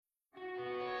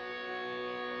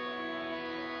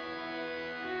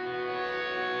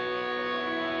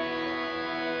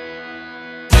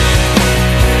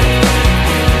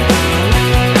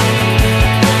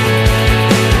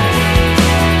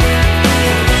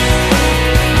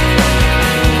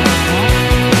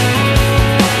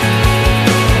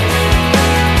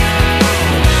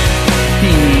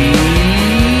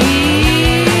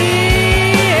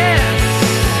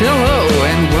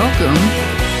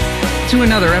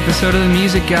another episode of the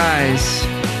Music Guys.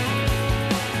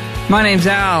 My name's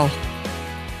Al.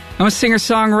 I'm a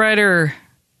singer-songwriter,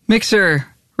 mixer,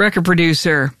 record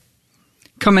producer,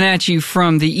 coming at you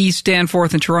from the East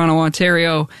Danforth in Toronto,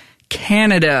 Ontario,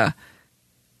 Canada.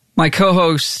 My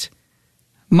co-host,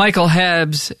 Michael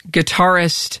Hebbs,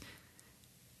 guitarist,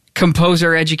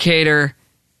 composer, educator,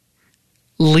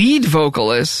 lead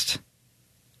vocalist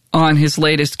on his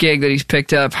latest gig that he's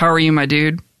picked up. How are you, my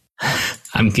dude?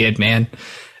 I'm good, man.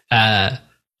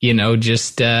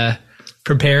 Just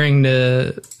preparing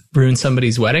to ruin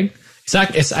somebody's wedding. I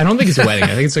don't think it's a wedding.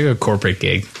 I think it's like a corporate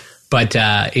gig, but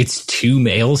it's two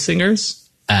male singers.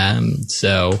 And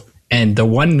the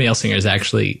one male singer is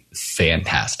actually a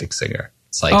fantastic singer.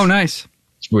 It's like, oh, nice.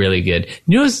 It's really good.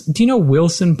 Do you know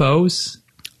Wilson Bowes?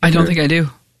 I don't think I do.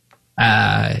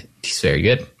 He's very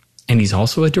good. And he's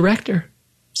also a director.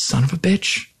 Son of a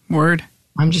bitch. Word.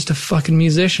 I'm just a fucking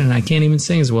musician and I can't even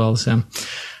sing as well as him.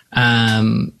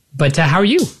 But how are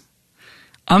you?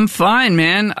 I'm fine,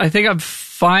 man. I think I'm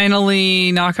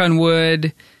finally, knock on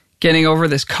wood, getting over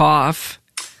this cough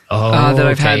that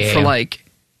I've had for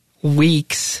like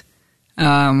weeks.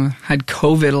 Had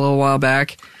COVID a little while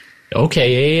back.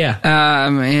 Okay, yeah.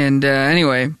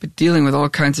 Anyway, but dealing with all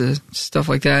kinds of stuff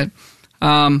like that.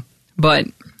 But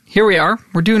here we are.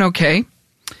 We're doing okay.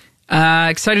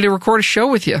 Excited to record a show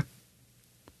with you.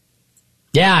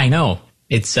 Yeah, I know.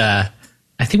 It's, I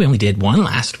think we only did one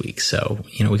last week, so,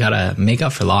 we got to make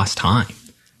up for lost time.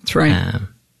 That's right.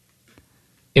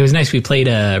 It was nice. We played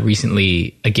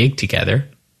recently a gig together,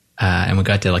 and we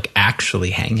got to,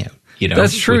 actually hang out,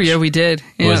 That's true. Yeah, we did.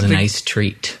 It was a nice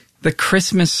treat. The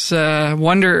Christmas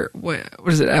what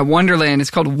is it? At Wonderland.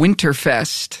 It's called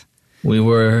Winterfest. We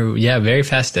were, very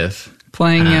festive.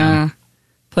 Playing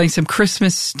some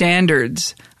Christmas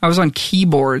standards. I was on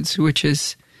keyboards, which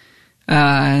is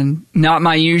not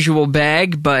my usual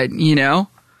bag, but you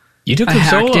took I some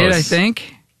hacked solos. it. I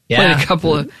think. Yeah, played a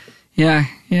couple of yeah.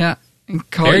 You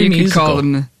could call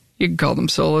them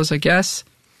solos, I guess.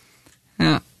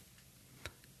 Yeah.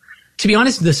 To be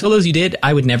honest, the solos you did,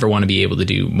 I would never want to be able to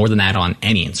do more than that on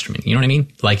any instrument. You know what I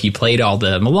mean? Like you played all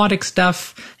the melodic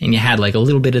stuff and you had like a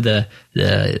little bit of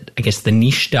the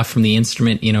niche stuff from the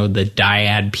instrument, the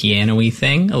dyad piano-y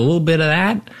thing, a little bit of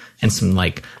that and some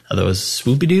like those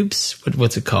swoopy doops.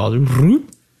 What's it called?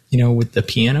 With the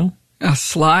piano. A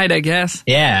slide, I guess.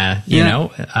 Yeah.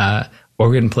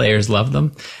 Organ players love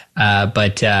them. I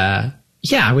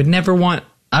would never want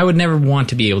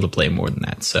to be able to play more than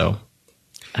that. So,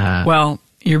 well,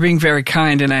 you're being very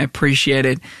kind and I appreciate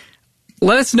it.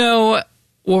 Let us know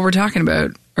what we're talking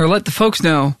about, or let the folks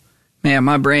know. Man,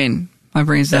 my brain's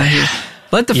not here.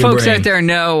 Let the folks out there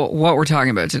know what we're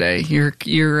talking about today.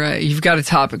 You've got a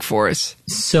topic for us.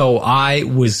 So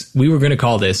we were going to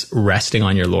call this resting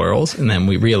on your laurels, and then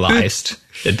we realized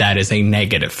that is a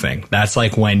negative thing. That's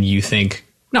like when you think,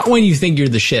 not when you think you're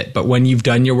the shit, but when you've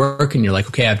done your work and you're like,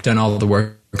 okay, I've done all the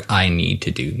work I need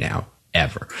to do now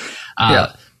ever.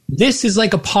 This is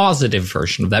like a positive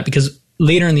version of that, because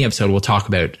later in the episode, we'll talk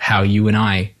about how you and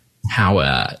I,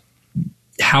 how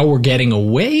we're getting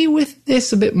away with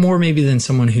this a bit more maybe than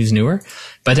someone who's newer.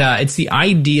 But it's the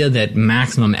idea that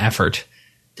maximum effort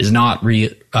does not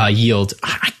yield.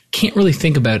 I can't really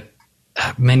think about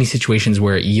many situations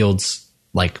where it yields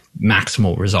like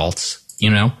maximal results,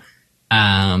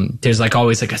 There's like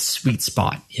always like a sweet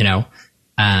spot,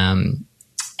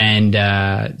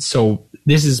 So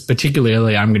this is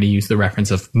particularly, I'm going to use the reference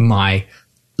of my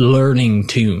learning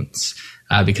tunes.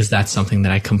 Because that's something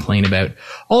that I complain about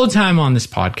all the time on this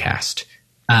podcast.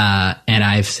 And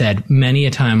I've said many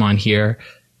a time on here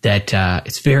that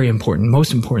it's very important.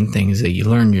 Most important thing is that you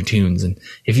learn your tunes. And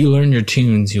if you learn your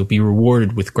tunes, you'll be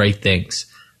rewarded with great things.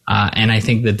 And I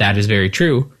think that is very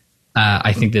true.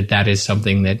 I think that is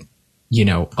something that,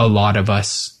 a lot of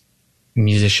us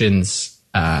musicians,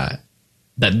 that's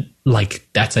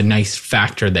a nice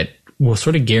factor that will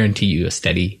sort of guarantee you a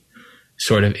steady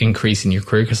sort of increase in your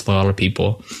career, because a lot of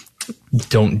people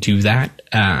don't do that.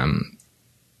 And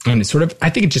it's sort of, I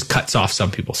think it just cuts off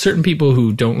some people. Certain people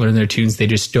who don't learn their tunes, they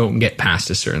just don't get past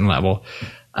a certain level.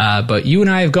 But you and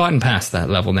I have gotten past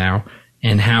that level now.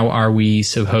 And how are we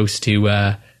supposed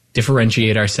to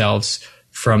differentiate ourselves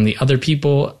from the other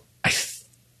people? I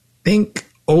think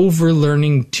over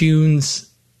learning tunes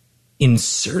in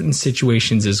certain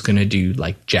situations is going to do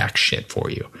like jack shit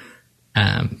for you.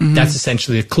 That's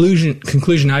essentially the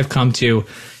conclusion I've come to,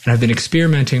 and I've been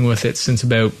experimenting with it since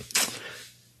about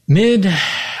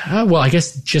I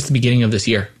guess just the beginning of this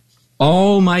year.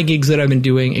 All my gigs that I've been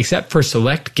doing, except for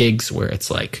select gigs where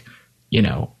it's like,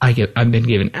 I've been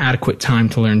given adequate time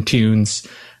to learn tunes.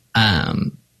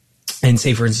 And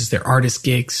say, for instance, their artist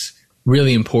gigs,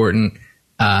 really important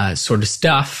sort of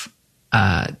stuff.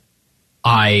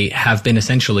 I have been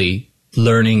essentially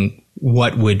learning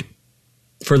what would,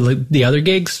 for the other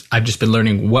gigs, I've just been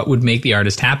learning what would make the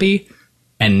artist happy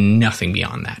and nothing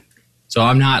beyond that. So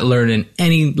I'm not learning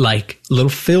any like little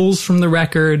fills from the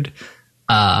record,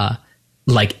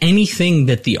 like anything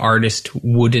that the artist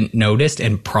wouldn't notice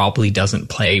and probably doesn't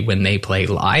play when they play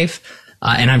live.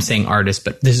 And I'm saying artists,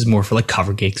 but this is more for like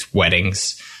cover gigs,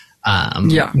 weddings.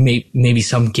 Maybe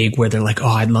some gig where they're like, oh,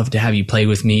 I'd love to have you play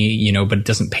with me, you know, but it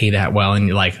doesn't pay that well. And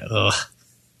you're like, ugh,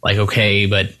 like, okay,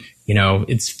 but you know,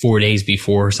 it's 4 days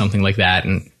before or something like that.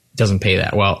 And it doesn't pay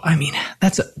that well. I mean,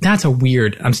 that's a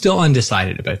weird, I'm still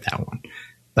undecided about that one,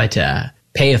 but,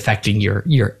 pay affecting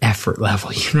your effort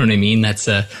level. You know what I mean? That's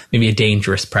maybe a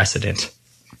dangerous precedent.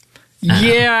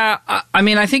 Yeah. I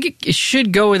mean, I think it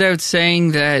should go without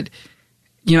saying that,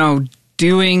 you know,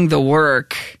 doing the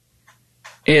work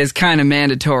is kind of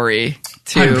mandatory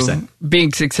to 100%.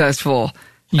 Being successful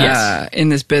Yes. in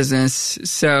this business.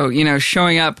 So, you know,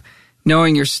 showing up,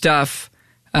 knowing your stuff,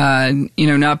 you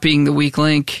know, not being the weak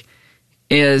link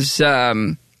is,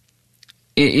 you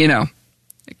know,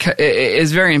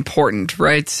 is very important,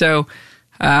 right? So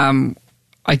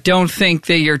I don't think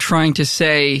that you're trying to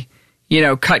say, you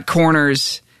know, cut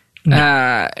corners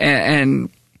and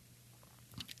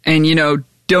you know,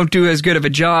 don't do as good of a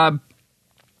job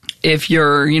if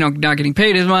you're, you know, not getting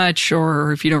paid as much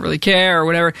or if you don't really care or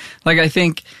whatever. Like, I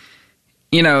think,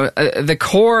 you know, the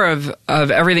core of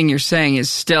everything you're saying is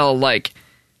still like,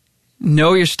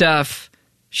 know your stuff,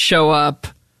 show up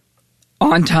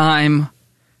on time,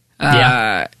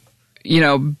 you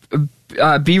know,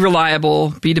 be reliable,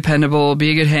 be dependable,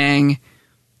 be a good hang,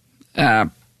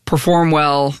 perform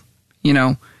well, you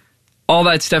know, all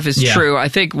that stuff is true. I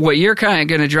think what you're kind of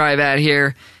going to drive at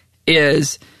here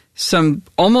is some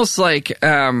almost like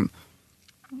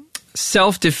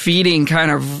self-defeating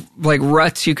kind of like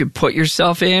ruts you could put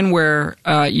yourself in where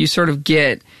you sort of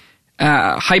get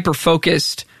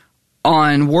hyper-focused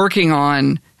on working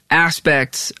on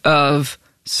aspects of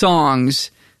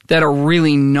songs that are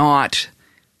really not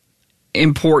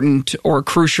important or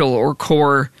crucial or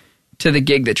core to the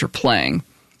gig that you're playing.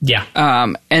 Yeah.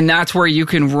 And that's where you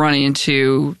can run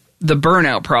into the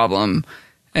burnout problem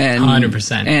and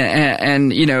 100%.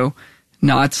 And you know,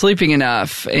 not sleeping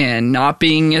enough and not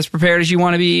being as prepared as you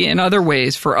want to be in other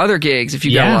ways for other gigs if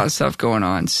you got a lot of stuff going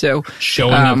on. So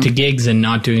showing up to gigs and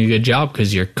not doing a good job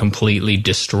because you're completely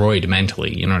destroyed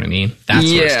mentally. You know what I mean? That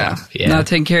sort of stuff. Yeah. Not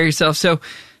taking care of yourself. So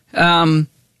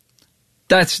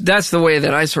that's the way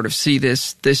that I sort of see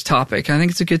this topic. I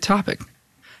think it's a good topic.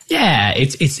 Yeah,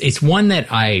 it's one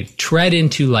that I tread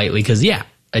into lightly because,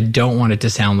 I don't want it to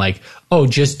sound like, oh,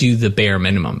 just do the bare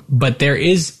minimum. But there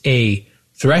is a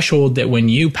threshold that when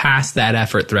you pass that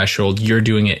effort threshold, you're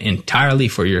doing it entirely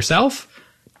for yourself.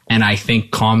 And I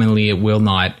think commonly it will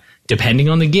not, depending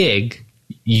on the gig,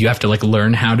 you have to like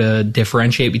learn how to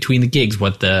differentiate between the gigs,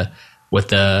 what the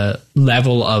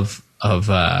level of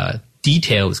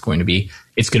detail is going to be.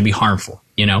 It's going to be harmful.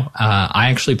 You know, I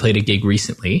actually played a gig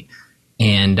recently.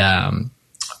 And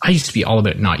I used to be all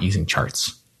about not using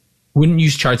charts. Wouldn't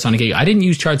use charts on a gig. I didn't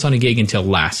use charts on a gig until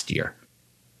last year,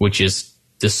 which is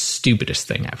the stupidest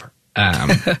thing ever.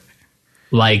 And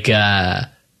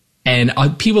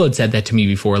people had said that to me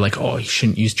before, like, oh, you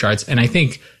shouldn't use charts. And I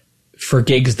think for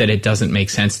gigs that it doesn't make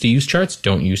sense to use charts,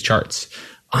 don't use charts.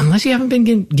 Unless you haven't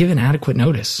been given adequate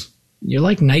notice. You're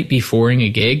like night beforeing a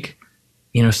gig,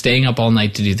 you know, staying up all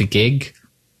night to do the gig.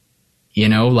 You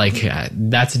know, like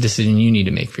that's a decision you need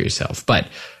to make for yourself. But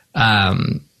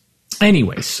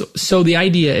anyways, so the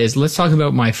idea is let's talk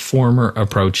about my former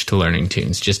approach to learning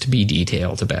tunes, just to be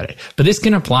detailed about it. But this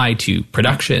can apply to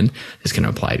production. This can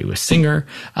apply to a singer.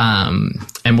 And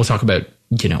we'll talk about,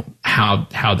 you know, how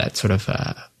that sort of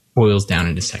boils down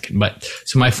in a second. But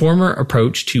so my former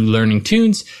approach to learning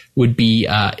tunes would be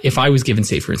if I was given,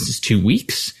 say, for instance, 2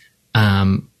 weeks,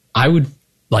 I would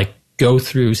like go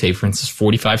through, say, for instance,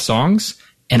 45 songs,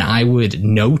 and I would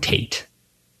notate,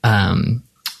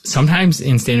 sometimes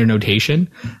in standard notation,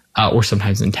 or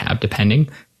sometimes in tab, depending,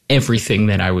 everything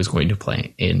that I was going to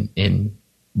play in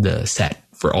the set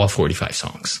for all 45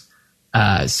 songs.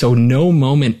 So no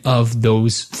moment of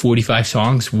those 45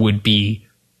 songs would be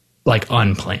like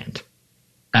unplanned.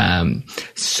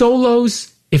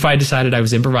 Solos, if I decided I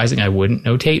was improvising, I wouldn't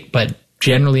notate, but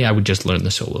generally I would just learn the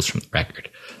solos from the record.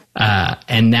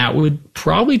 And that would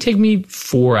probably take me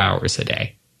 4 hours a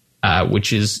day,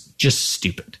 which is just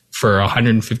stupid for a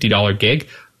 $150 gig.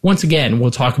 Once again,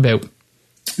 we'll talk about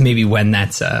maybe when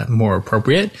that's more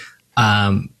appropriate.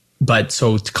 But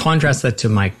so to contrast that to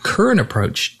my current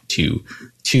approach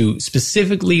to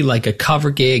specifically like a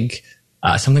cover gig,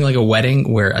 something like a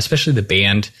wedding where especially the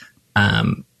band,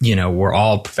 we're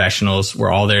all professionals.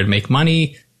 We're all there to make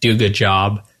money, do a good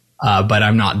job. But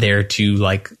I'm not there to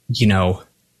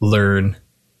learn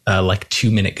like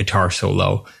 2-minute guitar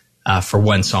solo for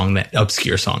one song, that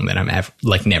obscure song that I'm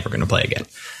never going to play again.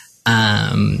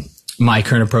 My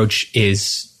current approach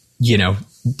is,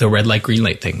 the red light, green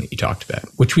light thing that you talked about,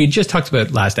 which we had just talked about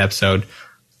last episode.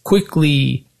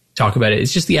 Quickly talk about it.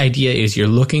 It's just the idea is you're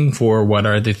looking for what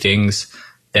are the things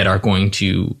that are going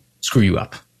to screw you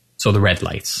up. So the red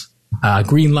lights.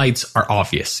 Green lights are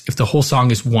obvious. If the whole song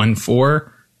is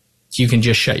 1/4, you can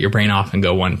just shut your brain off and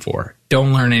go 1/4.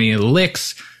 Don't learn any of the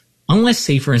licks. Unless,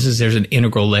 say, for instance, there's an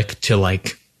integral lick to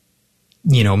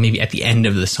maybe at the end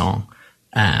of the song.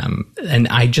 And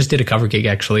I just did a cover gig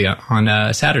actually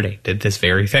on Saturday, did this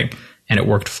very thing, and it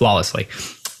worked flawlessly.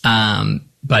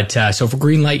 So for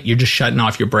green light, you're just shutting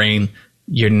off your brain.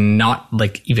 You're not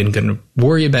even going to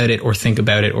worry about it or think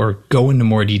about it or go into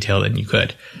more detail than you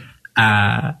could.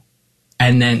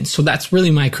 So that's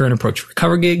really my current approach for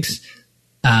cover gigs.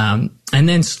 And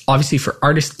then obviously for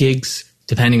artist gigs,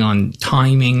 depending on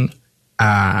timing,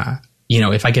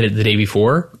 if I get it the day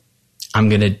before, I'm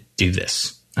going to do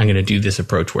this. I'm going to do this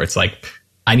approach where it's like,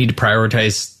 I need to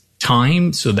prioritize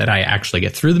time so that I actually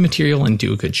get through the material and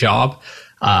do a good job,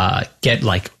 get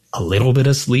a little bit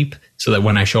of sleep so that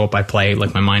when I show up, I play,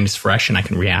 my mind is fresh and I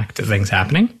can react to things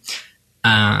happening.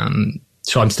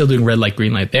 So I'm still doing red light,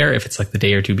 green light there. If it's the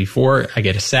day or two before, I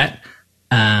get a set.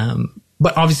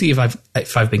 But obviously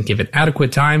if I've been given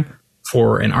adequate time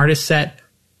for an artist set,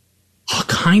 I'll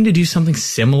kind of do something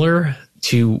similar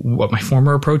to what my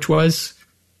former approach was.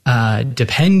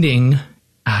 Depending,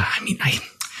 I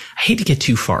hate to get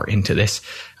too far into this,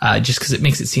 just because it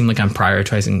makes it seem like I'm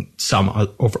prioritizing some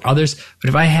over others. But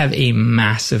if I have a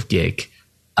massive gig,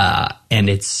 and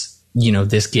it's,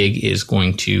 this gig is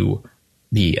going to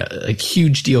be a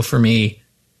huge deal for me,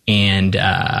 and,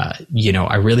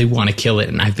 I really want to kill it,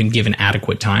 and I've been given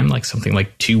adequate time, something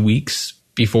like 2 weeks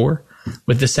before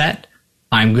with the set,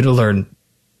 I'm going to learn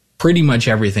pretty much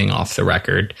everything off the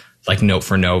record, note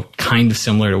for note, kind of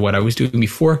similar to what I was doing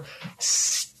before.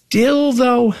 Still,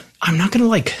 though, I'm not going to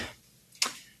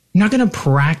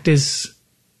practice.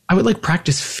 I would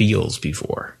practice feels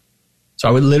before. So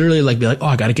I would literally be oh,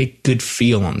 I got to get good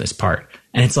feel on this part.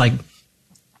 And it's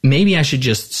maybe I should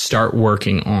just start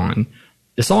working on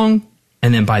the song.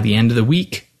 And then by the end of the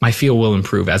week, my feel will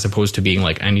improve, as opposed to being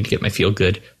I need to get my feel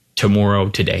good tomorrow,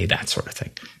 today, that sort of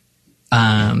thing.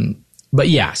 But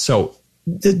yeah, so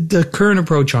the current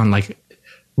approach on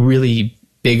really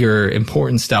bigger,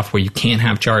 important stuff where you can't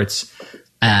have charts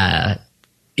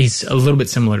is a little bit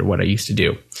similar to what I used to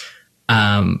do.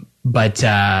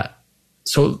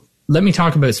 So let me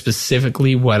talk about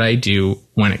specifically what I do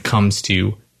when it comes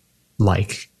to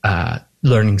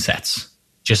learning sets,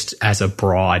 just as a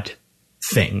broad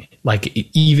thing.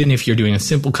 Even if you're doing a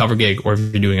simple cover gig or if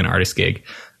you're doing an artist gig,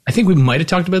 I think we might have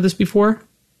talked about this before.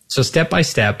 So step by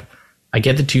step, I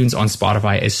get the tunes on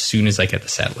Spotify as soon as I get the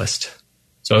set list.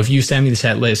 So if you send me the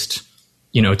set list,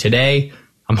 today,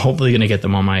 I'm hopefully going to get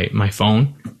them on my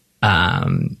phone,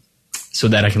 so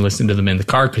that I can listen to them in the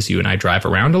car, because you and I drive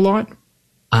around a lot.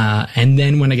 And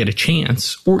then when I get a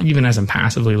chance, or even as I'm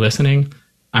passively listening,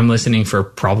 I'm listening for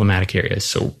problematic areas.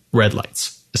 So red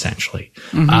lights, essentially.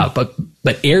 Mm-hmm.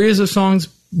 But areas of songs,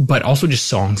 but also just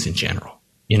songs in general,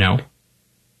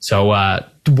 So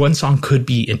one song could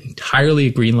be entirely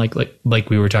a green light, like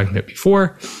we were talking about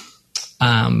before.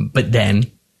 But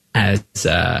then as,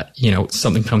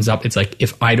 something comes up, it's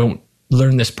if I don't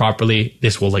learn this properly,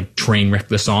 this will train wreck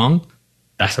the song.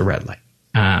 That's a red light.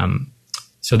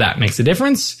 So that makes a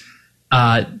difference.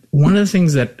 One of the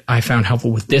things that I found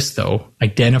helpful with this, though,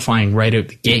 identifying right out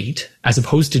the gate, as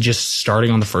opposed to just starting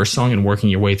on the first song and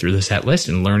working your way through the set list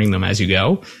and learning them as you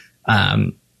go,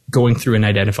 going through and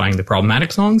identifying the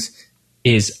problematic songs,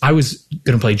 is I was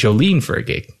going to play Jolene for a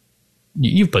gig.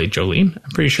 You've played Jolene,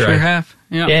 I'm pretty sure. Sure have,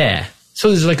 yeah. Yeah. So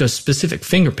there's a specific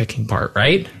finger picking part,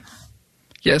 right?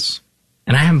 Yes.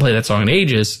 And I haven't played that song in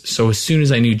ages, so as soon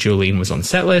as I knew Jolene was on the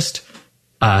set list,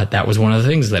 that was one of the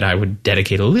things that I would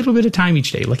dedicate a little bit of time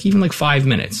each day, even 5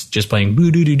 minutes, just playing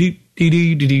boo doo doo doo doo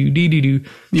doo doo doo doo doo,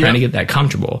 trying to get that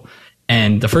comfortable.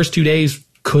 And the first 2 days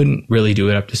couldn't really do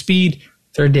it up to speed.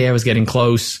 Third day I was getting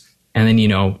close, and then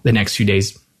the next few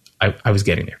days I was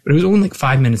getting there. But it was only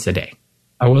 5 minutes a day.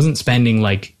 I wasn't spending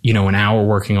an hour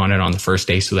working on it on the first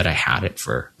day so that I had it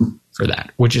for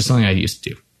that, which is something I used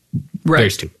to do. Right.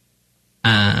 There's two.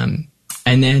 And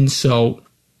then the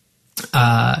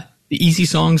easy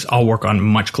songs I'll work on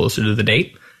much closer to the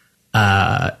date.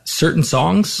 certain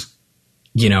songs,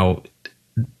 you know,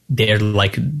 they're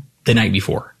like the night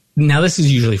before. Now, this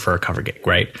is usually for a cover gig,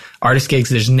 right? Artist gigs,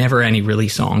 there's never any really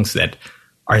songs that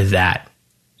are that,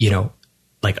 you know,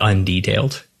 like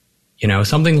undetailed. You know,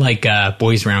 something like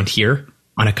Boys Around Here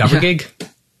on a cover gig,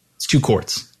 it's 2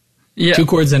 chords. Yeah. 2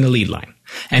 chords and a lead line.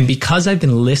 And because I've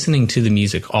been listening to the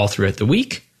music all throughout the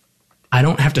week, I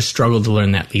don't have to struggle to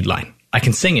learn that lead line. I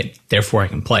can sing it, therefore I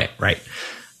can play it, right?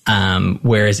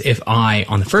 Whereas if I,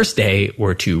 on the first day,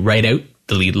 were to write out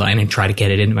the lead line and try to get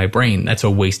it into my brain, that's a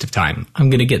waste of time. I'm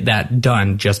going to get that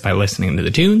done just by listening to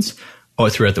the tunes all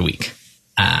throughout the week.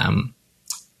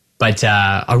 But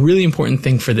a really important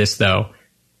thing for this, though,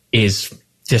 is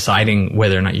deciding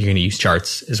whether or not you're going to use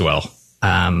charts as well.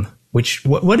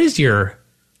 What is your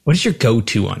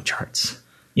go-to on charts?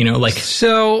 You know, like,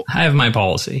 so I have my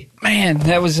policy. Man,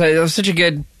 that was such a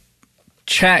good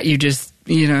chat. You just,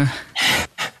 you know,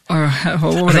 or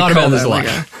what would I thought about this a lot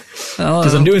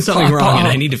because I'm doing something wrong and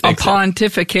I need to fix it. A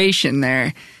pontification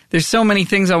there. There's so many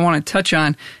things I want to touch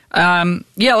on.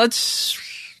 Yeah, let's.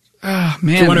 Oh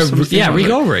man, we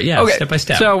go over it. Yeah, okay. Step by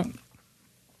step. So,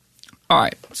 all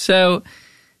right. So,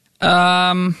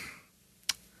 I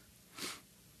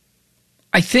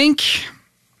think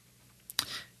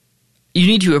you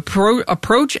need to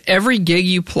approach every gig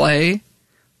you play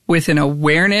with an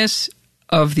awareness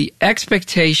of the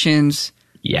expectations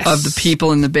of the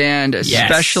people in the band,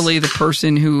 especially the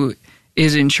person who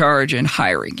is in charge and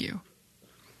hiring you.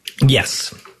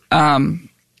 Yes.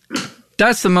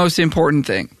 That's the most important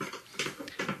thing.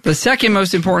 The second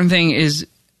most important thing is,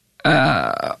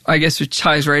 I guess which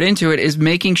ties right into it, is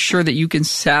making sure that you can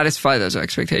satisfy those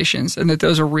expectations and that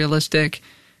those are realistic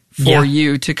for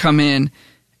you to come in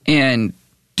and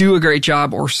do a great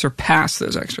job or surpass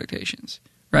those expectations,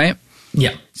 right?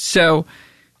 Yeah. So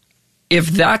if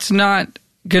that's not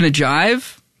going to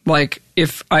jive, like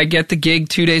if I get the gig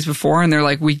 2 days before and they're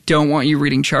like, we don't want you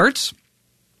reading charts,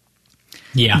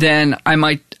 then I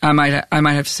might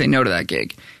have to say no to that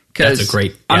gig. That's a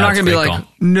great. I'm not going to be like,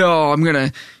 no,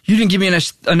 you didn't give me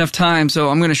enough time, so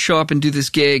I'm going to show up and do this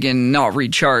gig and not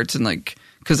read charts and like,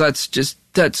 because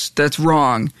that's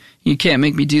wrong. You can't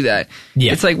make me do that.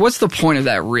 Yeah. It's like, what's the point of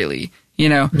that really? You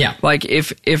know? Yeah. Like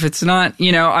if it's not,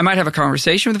 you know, I might have a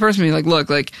conversation with the person and be like,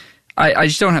 look, like I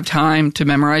just don't have time to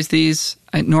memorize these.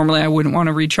 Normally I wouldn't want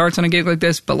to read charts on a gig like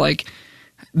this, but like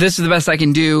this is the best I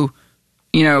can do.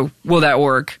 You know, will that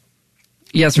work?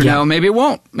 Yes or no? Maybe it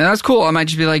won't. And that's cool. I might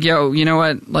just be like, yo, you know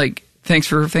what? Like, thanks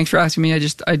for asking me. I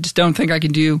just don't think I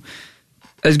can do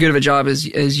as good of a job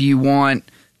as you want.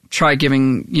 Try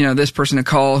giving, you know, this person a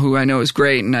call who I know is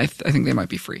great, and I think they might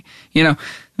be free. You know,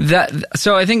 that.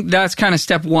 So I think that's kind of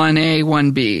step 1A,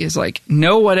 1B is like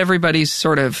know what everybody's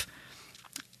sort of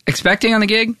expecting on the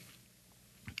gig,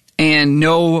 and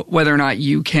know whether or not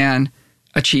you can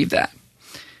achieve that.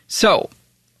 So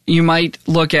you might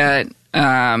look at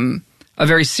a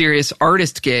very serious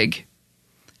artist gig,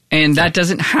 and that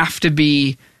doesn't have to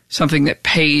be something that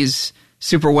pays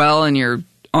super well and you're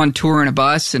on tour in a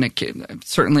bus, and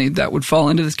certainly that would fall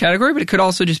into this category, but it could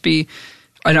also just be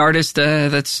an artist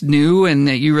that's new and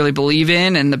that you really believe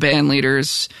in, and the band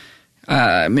leaders,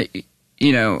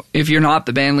 you know, if you're not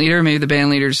the band leader, maybe the band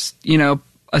leader's, you know,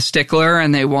 a stickler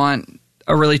and they want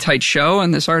a really tight show,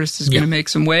 and this artist is going to make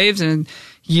some waves, and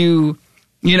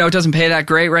you know, it doesn't pay that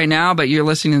great right now, but you're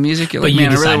listening to the music, you're like,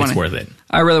 man,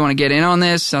 I really want to get in on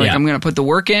this, so like, I'm going to put the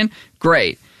work in.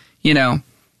 Great. You know,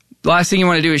 the last thing you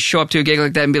want to do is show up to a gig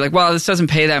like that and be like, well, this doesn't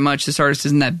pay that much. This artist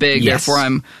isn't that big. Therefore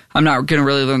I'm not going to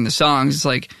really learn the songs. It's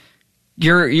like,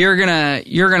 you're going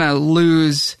to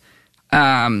lose,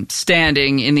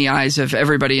 standing in the eyes of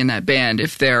everybody in that band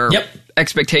if their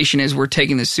expectation is we're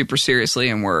taking this super seriously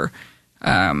and we're,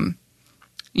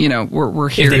 you know, we're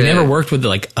here. If they've never worked with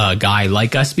like a guy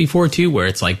like us before too, where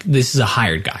it's like, this is a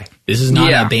hired guy. This is not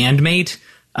a bandmate,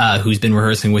 who's been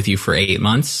rehearsing with you for 8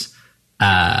 months.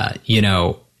 You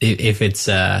know, if it's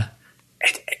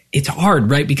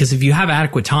hard, right? Because if you have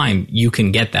adequate time, you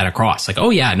can get that across. Like, oh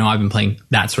yeah, no, I've been playing,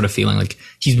 that sort of feeling like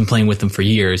he's been playing with them for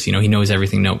years. You know, he knows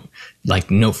everything note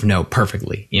for note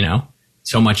perfectly, you know,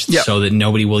 so much so that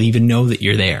nobody will even know that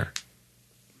you're there.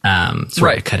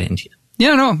 Sort of cut into you.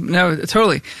 Yeah, no,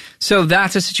 totally. So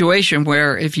that's a situation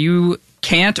where if you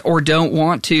can't or don't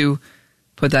want to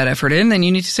put that effort in, then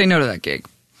you need to say no to that gig.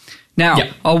 Now,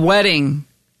 a wedding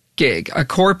gig, a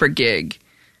corporate gig,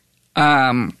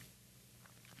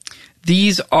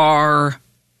 these are,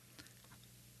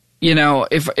 you know,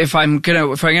 if I'm gonna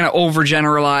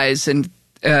overgeneralize and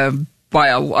by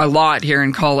a lot here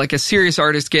and call like a serious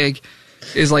artist gig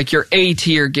is like your A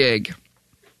tier gig.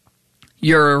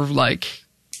 You're like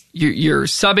you're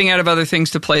subbing out of other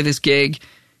things to play this gig.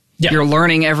 Yeah. You're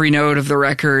learning every note of the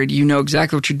record. You know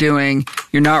exactly what you're doing.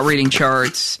 You're not reading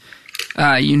charts.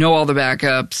 You know all the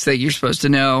backups that you're supposed to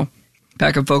know.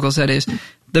 Backup vocals, that is.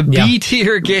 The B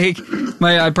tier gig,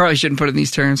 I probably shouldn't put it in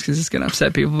these terms because it's going to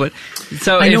upset people. But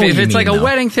so if it's like a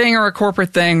wedding thing or a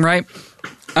corporate thing, right?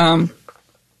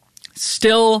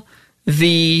 Still,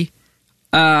 the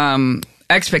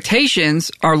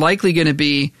expectations are likely going to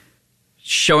be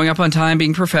showing up on time,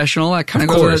 being professional. That kind of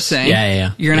goes without saying.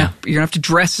 Yeah. You're gonna have to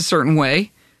dress a certain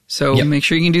way, so make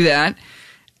sure you can do that.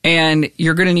 And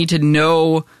you're going to need to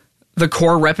know the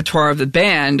core repertoire of the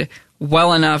band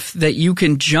well enough that you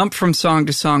can jump from song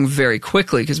to song very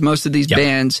quickly, because most of these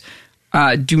bands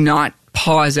do not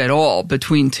pause at all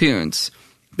between tunes.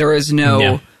 There is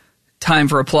no time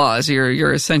for applause.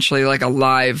 You're essentially like a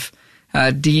live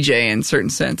DJ in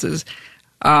certain senses.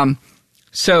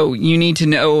 So you need to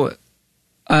know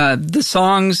the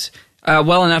songs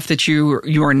well enough that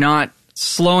you are not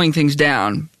slowing things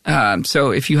down.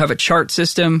 So if you have a chart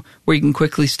system where you can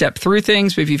quickly step through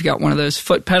things, if you've got one of those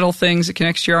foot pedal things that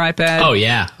connects to your iPad,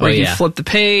 where you can flip the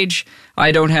page.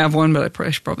 I don't have one, but I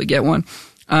should probably get one.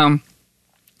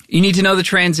 You need to know the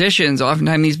transitions.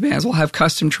 Oftentimes these bands will have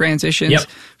custom transitions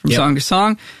from song to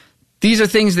song. These are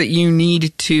things that you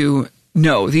need to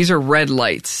know. These are red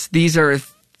lights. These are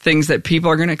things that people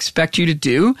are going to expect you to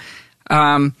do.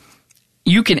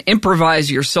 You can improvise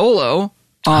your solo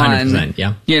on,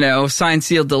 signed,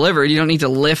 sealed, delivered. You don't need to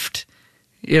lift.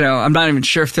 I'm not even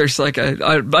sure if there's like I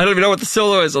don't even know what the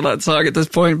solo is on that song at this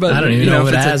point. But I don't even know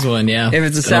if it has one. Yeah, if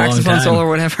it's a saxophone solo or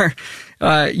whatever,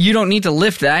 you don't need to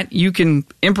lift that. You can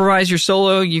improvise your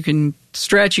solo. You can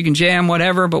stretch. You can jam,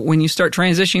 whatever. But when you start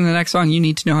transitioning the next song, you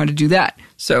need to know how to do that.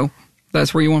 So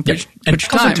that's where you want to put your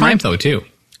time. Time though too,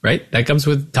 right? That comes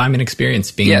with time and experience,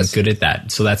 being good at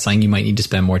that. So that's something you might need to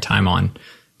spend more time on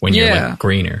when you're like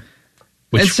greener.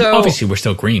 Which obviously we're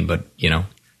still green, but we're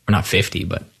not 50,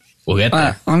 but we'll get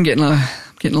there. I'm getting a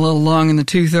little long in the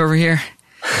tooth over here.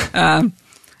 I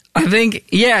think,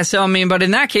 so I mean, but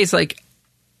in that case, like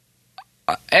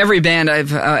every band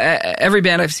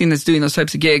I've seen that's doing those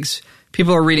types of gigs,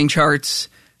 people are reading charts,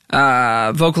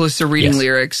 vocalists are reading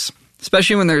lyrics,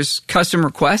 especially when there's custom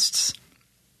requests,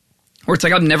 where it's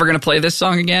like, I'm never going to play this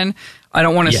song again. I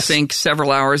don't want to sink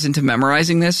several hours into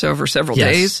memorizing this over several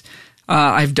days.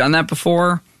 I've done that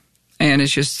before, and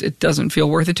it doesn't feel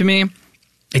worth it to me.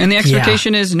 And the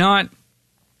expectation is not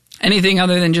anything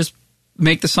other than just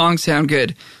make the song sound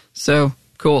good. So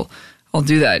cool, I'll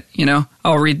do that.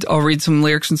 I'll read some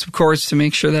lyrics and some chords to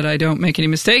make sure that I don't make any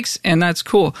mistakes, and that's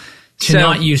cool. To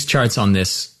not use charts on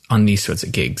these sorts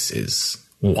of gigs is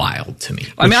wild to me.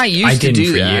 I mean, I used to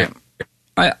do that.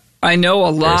 I know a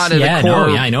lot of the core.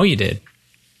 I know you did.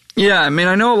 Yeah, I mean,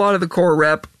 I know a lot of the core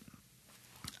rep.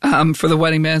 For the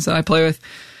wedding bands that I play with,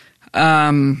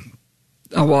 I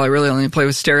really only play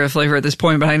with Stereo Flavor at this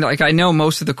point, but I know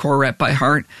most of the core rep by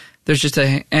heart. There's just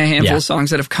a handful of songs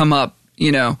that have come up,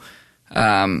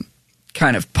 kind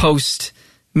of post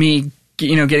me,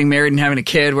 getting married and having a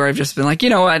kid, where I've just been like,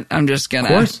 you know what, I'm just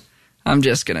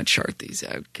gonna chart these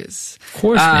out, because, of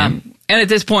course, man. And at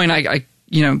this point, I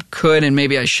could and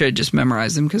maybe I should just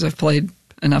memorize them, because I've played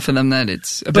enough of them that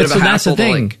it's a bit of a hassle.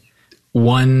 That's the thing.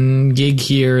 One gig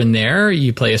here and there,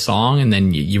 you play a song and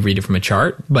then you read it from a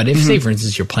chart. But if, say, for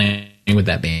instance, you're playing with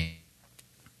that band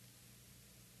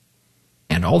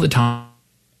and all the time,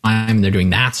 and they're doing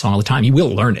that song all the time, you will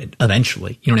learn it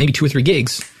eventually. Maybe 2 or 3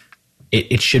 gigs,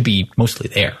 it should be mostly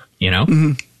there, Yeah.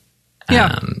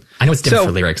 I know it's different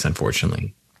for lyrics,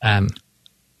 unfortunately. But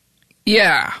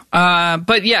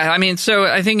I mean, so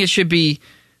I think it should be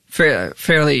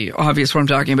fairly obvious what I'm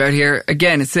talking about here.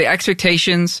 Again, it's the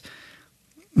expectations.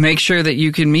 Make sure that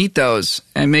you can meet those,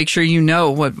 and make sure you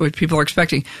know what people are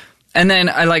expecting. And then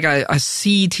I like a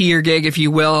C tier gig, if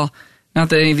you will. Not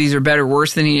that any of these are better or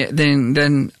worse than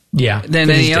any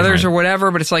others or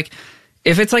whatever, but it's like,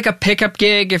 if it's like a pickup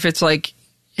gig, if it's like,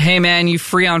 hey man, you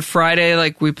free on Friday?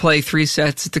 Like, we play 3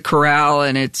 sets at the Corral,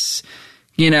 and it's,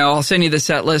 I'll send you the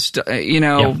set list,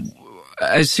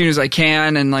 as soon as I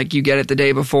can, and like you get it the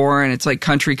day before, and it's like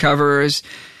country covers.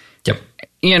 Yep.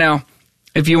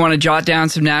 If you want to jot down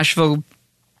some Nashville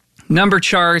number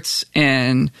charts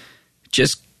and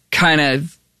just kind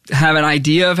of have an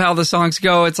idea of how the songs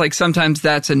go, it's like sometimes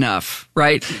that's enough,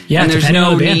 right? Yeah. And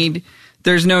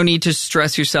there's no need to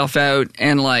stress yourself out,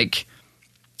 and like,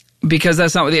 because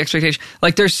that's not what the expectation.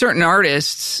 Like, there's certain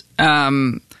artists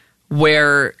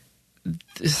where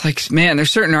it's like, man,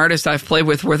 there's certain artists I've played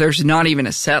with where there's not even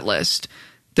a set list.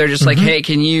 They're just like, hey,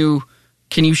 can you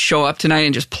show up tonight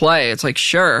and just play? It's like,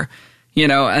 sure. you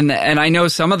know, and I know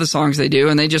some of the songs they do,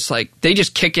 and they just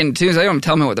kick in tunes. They don't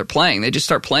tell me what they're playing. They just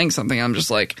start playing something. I'm just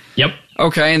like, yep.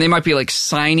 Okay. And they might be like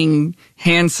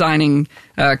hand signing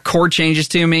chord changes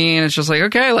to me. And it's just like,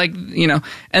 okay, like, you know,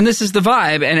 and this is the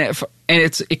vibe. And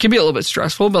it can be a little bit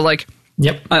stressful, but like,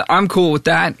 yep, I'm cool with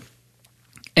that.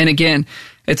 And again,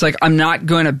 it's like, I'm not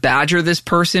going to badger this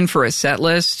person for a set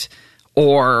list.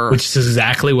 Which is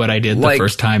exactly what I did the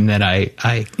first time that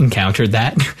I encountered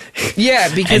that.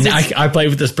 Yeah, because and I play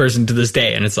with this person to this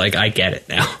day, and it's like, I get it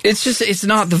now. It's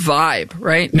not the vibe,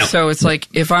 right? No. So it's like,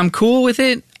 if I'm cool with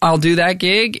it, I'll do that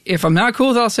gig. If I'm not cool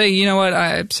with it, I'll say, you know what,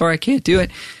 I'm sorry, I can't do it.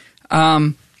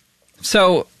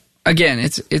 So again,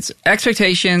 it's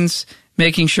expectations,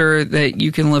 making sure that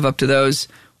you can live up to those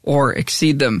or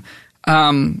exceed them.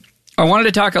 I wanted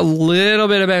to talk a little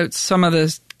bit about some of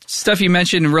the stuff you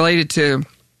mentioned related to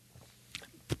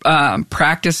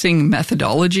practicing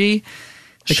methodology,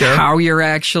 like how you're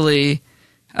actually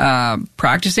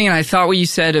practicing. And I thought what you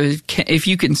said is, if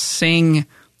you can sing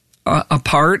a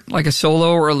part, like a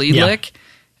solo or a lead lick,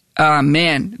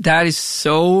 man, that is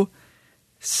so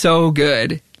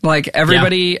good. Like,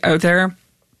 everybody out there,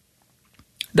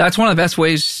 that's one of the best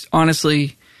ways,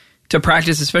 honestly, to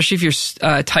practice, especially if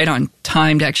you're tight on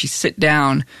time to actually sit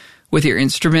down with your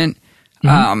instrument.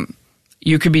 Mm-hmm.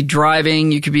 You could be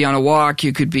driving, you could be on a walk,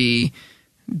 you could be,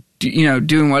 you know,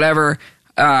 doing whatever.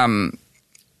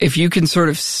 If you can sort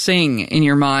of sing in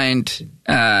your mind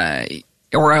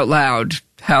or out loud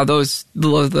how those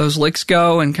licks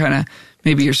go, and kind of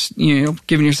maybe you're, you know,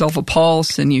 giving yourself a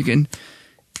pulse, and you can,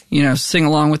 you know, sing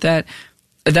along with that.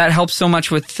 That helps so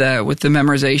much with the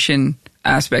memorization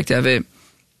aspect of it.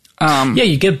 Yeah,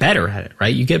 you get better at it,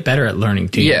 right? You get better at learning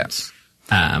tunes.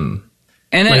 Yeah.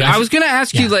 And like I was going to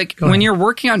ask you, like, when you're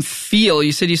working on feel,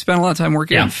 you said you spent a lot of time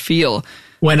working on feel.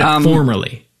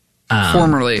 Formerly.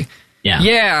 Yeah.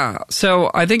 Yeah. So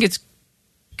I think it's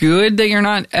good that you're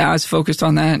not as focused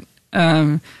on that.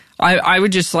 I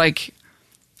would just like,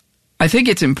 I think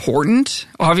it's important.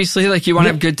 Obviously, like, you want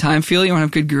to have good time feel, you want to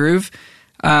have good groove.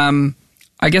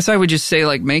 I guess I would just say,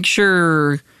 like, make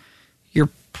sure you're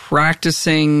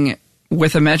practicing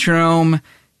with a metronome,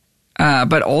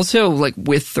 but also, like,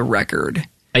 with the record.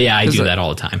 Yeah, I do that all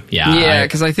the time. Yeah,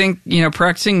 because I think, you know,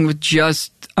 practicing with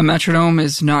just a metronome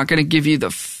is not going to give you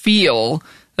the feel.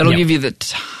 That'll give you the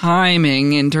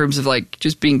timing in terms of, like,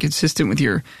 just being consistent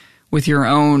with your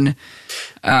own,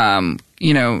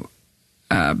 you know,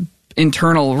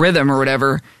 internal rhythm or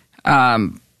whatever,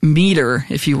 meter,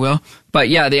 if you will. But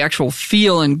yeah, the actual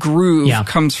feel and groove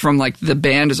comes from, like, the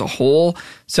band as a whole.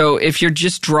 So if you're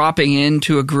just dropping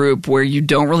into a group where you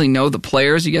don't really know the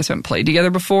players, you guys haven't played together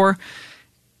before,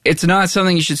 it's not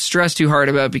something you should stress too hard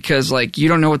about, because, like, you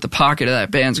don't know what the pocket of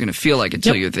that band's going to feel like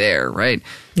until you're there, right?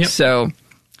 Yep. So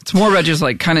it's more about just,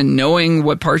 like, kind of knowing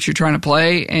what parts you're trying to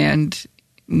play and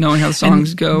knowing how the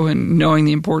songs go and knowing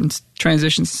the important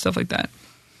transitions and stuff like that.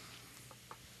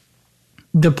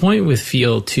 The point with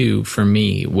feel, too, for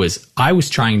me, was I was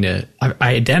trying to,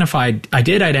 I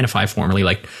did identify formally,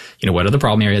 like, you know, what are the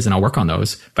problem areas, and I'll work on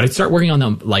those. But I'd start working on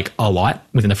them, like, a lot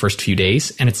within the first few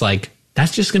days. And it's like,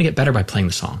 that's just going to get better by playing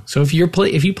the song. So if you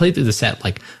play through the set,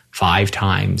 like, 5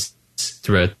 times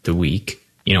throughout the week,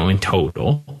 you know, in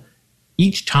total,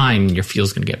 each time your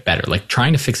feel's going to get better. Like,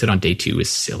 trying to fix it on day 2 is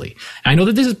silly. And I know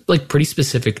that this is, like, pretty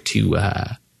specific to,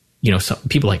 you know, some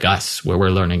people like us, where we're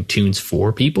learning tunes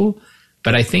for people.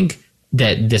 But I think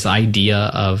that this idea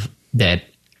of that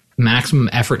maximum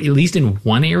effort, at least in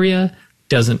one area,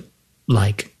 doesn't,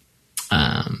 like,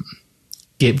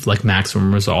 give, like,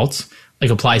 maximum results,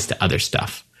 like, applies to other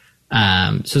stuff.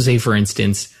 So say, for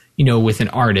instance, you know, with an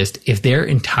artist, if they're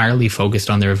entirely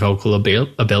focused on their vocal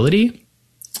ability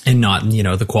and not, you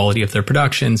know, the quality of their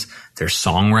productions, their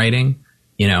songwriting,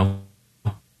 you know,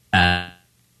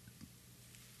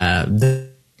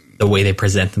 the way they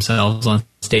present themselves on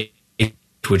stage,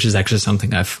 which is actually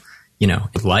something I've, you know,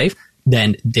 in life,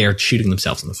 then they're shooting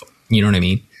themselves in the foot. You know what I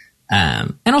mean?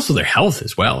 And also their health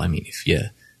as well. I mean, if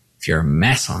you're a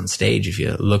mess on stage, if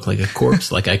you look like a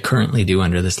corpse, like I currently do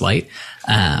under this light,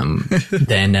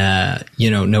 then, you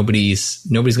know, nobody's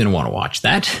going to want to watch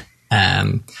that.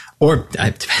 Or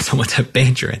it depends on what type of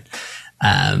band you're in.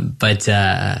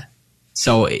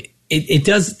 So it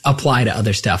does apply to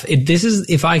other stuff. This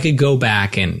is, if I could go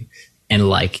back and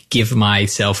like give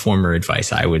myself former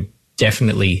advice, I would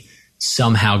definitely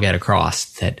somehow get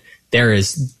across that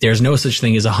there's no such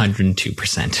thing as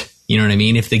 102%. You know what I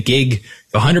mean? If the gig,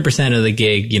 100% of the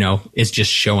gig, you know, is just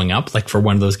showing up, like for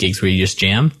one of those gigs where you just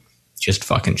jam, just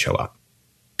fucking show up.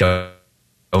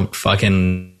 Don't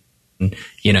fucking,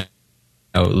 you know,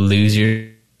 lose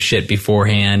shit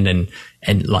beforehand and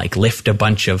like lift a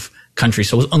bunch of country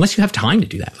souls, unless you have time to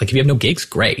do that. Like if you have no gigs,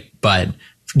 great. But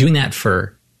doing that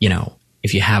for,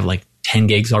 if you have like 10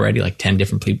 gigs already, like 10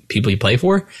 different people you play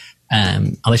for,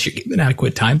 unless you're given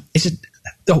adequate time, it's just,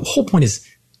 the whole point is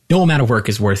no amount of work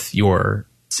is worth your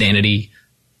sanity,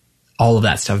 all of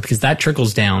that stuff, because that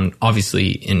trickles down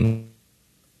obviously into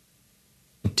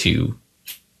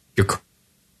your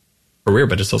career,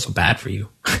 but it's also bad for you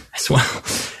as well.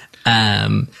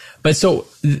 But so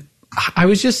I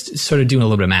was just sort of doing a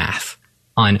little bit of math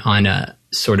on a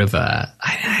sort of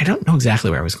I don't know exactly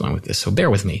where I was going with this, so bear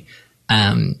with me.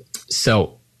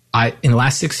 So in the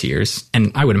last 6 years,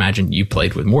 and I would imagine you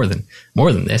played with more than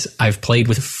this, I've played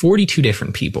with 42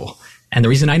 different people. And the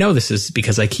reason I know this is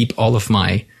because I keep all of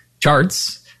my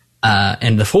charts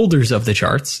and the folders of the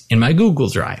charts in my Google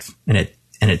Drive, and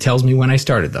it tells me when I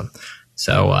started them.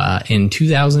 So in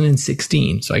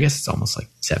 2016, so I guess it's almost like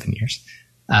 7 years,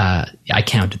 I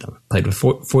counted them. Played with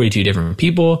 42 different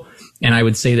people, and I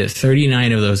would say that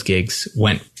 39 of those gigs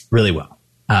went really well.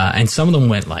 And some of them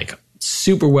went like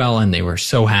super well, and they were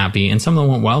so happy. And some of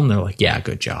them went well, and they're like, yeah,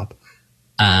 good job.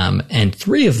 And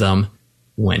 3 of them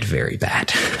went very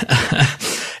bad,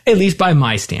 at least by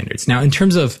my standards. Now, in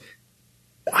terms of,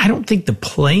 I don't think the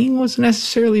playing was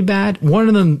necessarily bad. One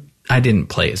of them I didn't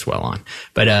play as well on,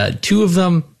 but 2 of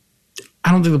them,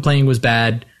 I don't think the playing was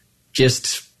bad.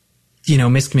 Just,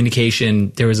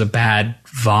 miscommunication. There was a bad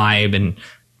vibe, and,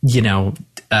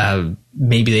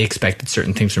 maybe they expected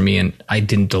certain things from me, and I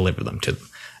didn't deliver them to them.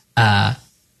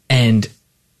 And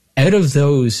out of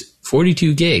those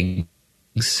 42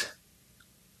 gigs,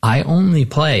 I only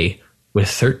play with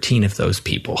 13 of those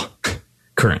people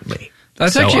currently.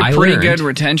 That's actually a pretty good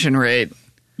retention rate.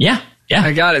 Yeah. Yeah.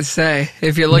 I gotta say,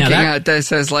 if you're looking at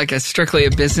this as like a strictly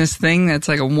a business thing, that's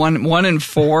like a 1 in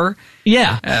 4.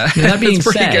 Yeah. That being that's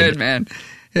pretty said, good, man.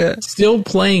 Yeah. Still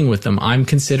playing with them, I'm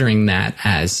considering that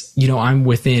as, I'm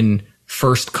within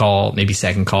first call, maybe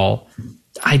second call.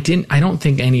 I don't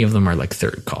think any of them are like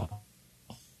third call.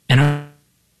 And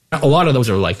a lot of those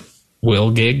are like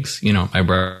Will gigs, my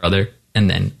brother, and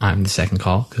then I'm the second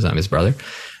call because I'm his brother,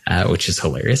 which is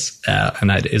hilarious. And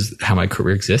that is how my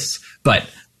career exists. But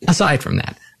aside from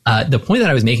that, the point that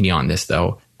I was making you on this,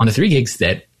 though, on the 3 gigs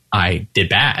that I did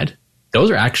bad,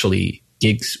 those are actually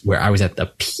gigs where I was at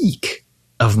the peak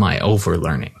of my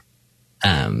overlearning.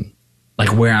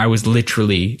 Like where I was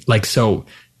literally like, so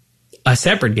a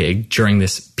separate gig during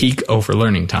this peak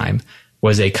overlearning time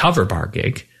was a cover bar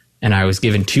gig. And I was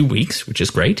given 2 weeks, which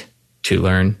is great, to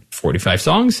learn 45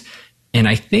 songs. And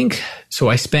I think, so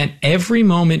I spent every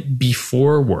moment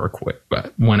before work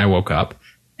when I woke up,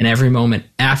 and every moment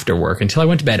after work until I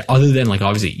went to bed, other than like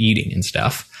obviously eating and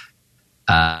stuff.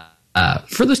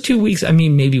 For those 2 weeks, I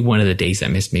mean, maybe one of the days I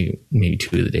missed, maybe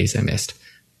 2 of the days I missed.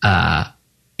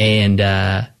 And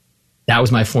that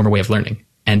was my former way of learning.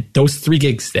 And those 3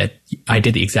 gigs that I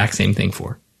did the exact same thing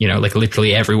for, like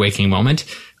literally every waking moment,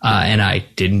 and I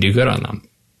didn't do good on them.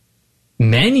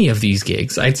 Many of these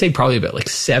gigs, I'd say probably about like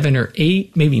 7 or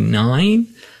 8, maybe 9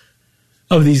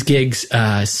 of these gigs,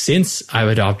 since I've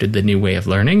adopted the new way of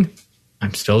learning,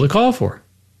 I'm still the call for.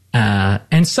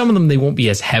 And some of them, they won't be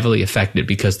as heavily affected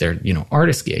because they're,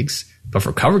 artist gigs. But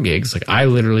for cover gigs, like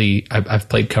I've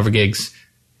played cover gigs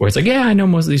where it's like, yeah, I know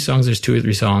most of these songs. There's 2 or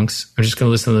 3 songs. I'm just going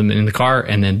to listen to them in the car.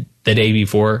 And then the day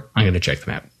before, I'm going to check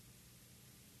them out.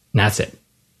 And that's it.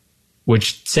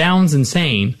 Which sounds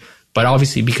insane, but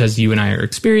obviously because you and I are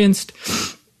experienced,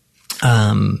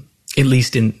 at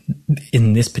least in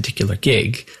this particular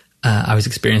gig, I was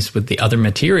experienced with the other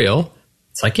material.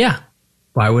 It's like, yeah,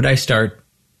 why would I start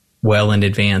well in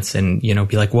advance and, be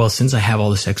like, well, since I have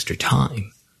all this extra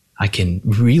time, I can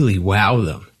really wow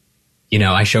them.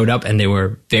 I showed up and they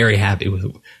were very happy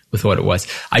with what it was.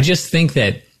 I just think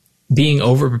that being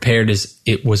overprepared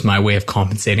it was my way of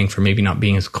compensating for maybe not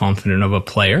being as confident of a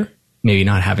player, maybe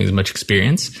not having as much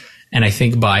experience. And I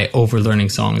think by overlearning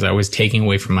songs, I was taking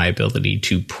away from my ability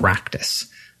to practice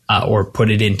or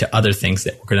put it into other things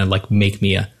that were going to like make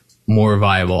me a more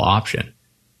viable option.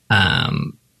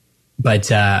 But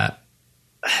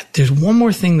there's one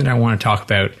more thing that I want to talk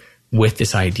about with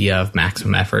this idea of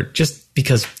maximum effort, just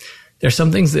because there's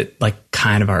some things that like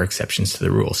kind of are exceptions to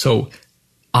the rule. So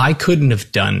I couldn't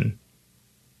have done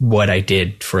what I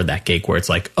did for that gig where it's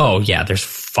like, oh yeah, there's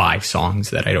 5 songs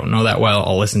that I don't know that well.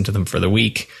 I'll listen to them for the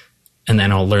week and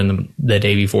then I'll learn them the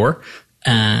day before.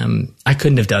 I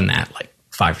couldn't have done that like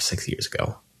 5 or 6 years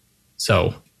ago.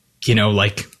 So,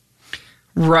 like.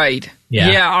 Right.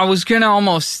 Yeah. I was going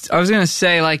to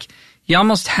say like, you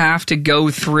almost have to go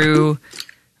through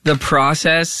the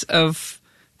process of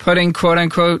putting quote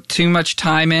unquote too much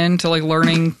time into like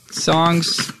learning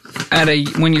songs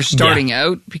when you're starting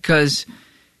out, because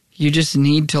you just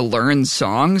need to learn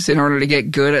songs in order to get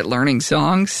good at learning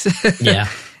songs. Yeah.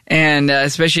 And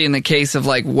especially in the case of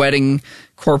like wedding,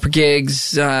 corporate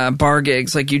gigs, bar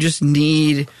gigs, like you just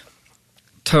need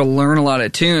to learn a lot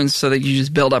of tunes so that you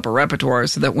just build up a repertoire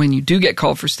so that when you do get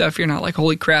called for stuff, you're not like,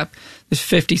 holy crap, there's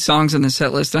 50 songs on the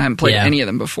set list and I haven't played any of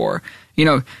them before. You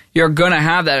know, you're going to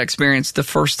have that experience the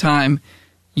first time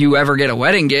you ever get a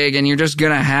wedding gig, and you're just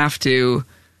going to have to,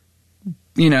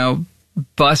 you know,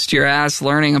 bust your ass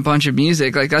learning a bunch of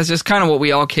music. Like, that's just kind of what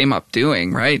we all came up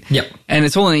doing, right? Yep. And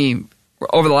it's only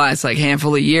over the last like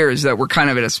handful of years that we're kind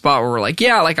of at a spot where we're like,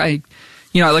 yeah, like I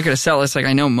look at a set list, like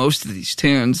I know most of these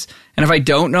tunes, and if I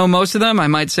don't know most of them, I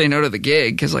might say no to the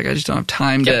gig because like I just don't have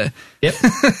time to. Yep.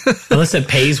 Unless it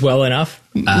pays well enough,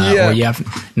 or you have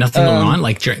nothing going on.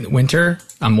 Like during the winter,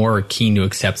 I'm more keen to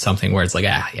accept something where it's like,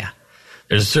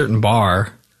 there's a certain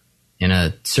bar in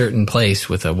a certain place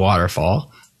with a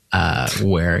waterfall,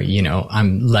 where, you know,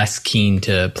 I'm less keen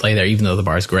to play there, even though the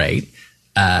bar's great.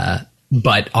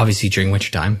 But obviously during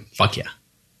wintertime, fuck yeah,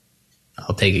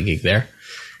 I'll take a gig there.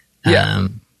 Yeah.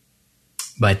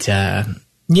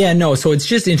 So it's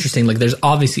just interesting. Like, there's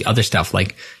obviously other stuff.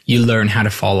 Like, you learn how to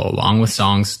follow along with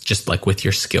songs, just like with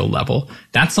your skill level.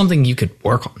 That's something you could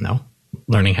work on, though.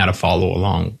 Learning how to follow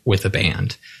along with a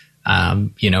band.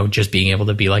 You know, just being able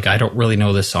to be like, I don't really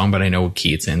know this song, but I know what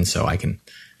key it's in, so I can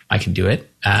do it.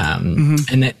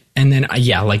 And then,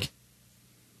 like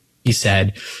you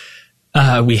said,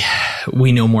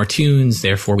 we know more tunes,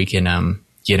 therefore we can,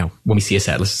 you know, when we see a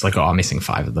set list, it's like, oh, I'm missing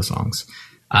 5 of the songs.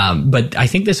 But I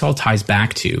think this all ties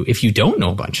back to, if you don't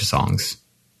know a bunch of songs,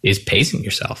 is pacing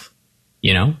yourself.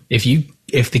 You know, if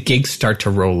the gigs start to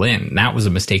roll in, that was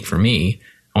a mistake for me.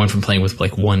 I went from playing with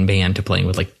like one band to playing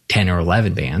with like 10 or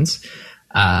 11 bands.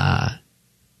 I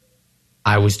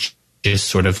was just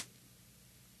sort of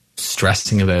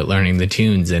stressing about learning the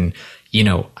tunes, and, you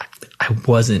know, I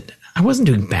wasn't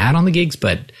doing bad on the gigs,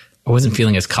 but I wasn't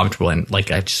feeling as comfortable, and like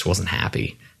I just wasn't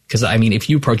happy. Because I mean, if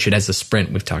you approach it as a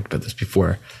sprint, we've talked about this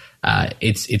before. I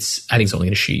think it's only going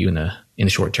to shoot you in the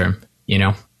short term. You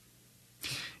know.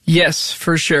 Yes,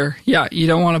 for sure. Yeah, you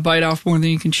don't want to bite off more than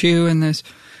you can chew. And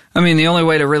the only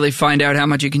way to really find out how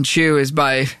much you can chew is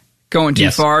by going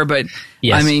too far. But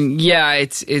I mean, yeah,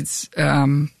 it's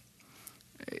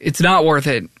not worth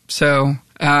it. So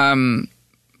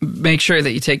make sure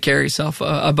that you take care of yourself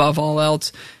above all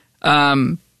else.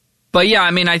 But yeah,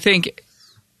 I mean, I think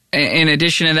in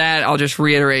addition to that, I'll just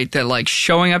reiterate that like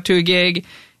showing up to a gig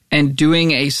and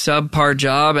doing a subpar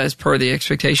job as per the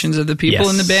expectations of the people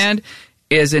in the band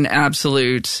is an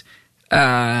absolute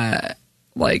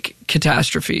like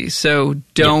catastrophe. So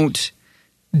don't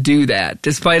do that.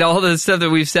 Despite all the stuff that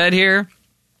we've said here,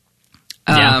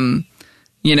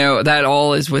 you know, that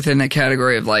all is within the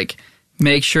category of like,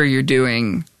 make sure you're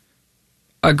doing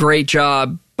a great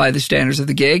job by the standards of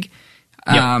the gig.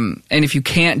 And if you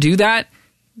can't do that,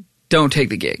 don't take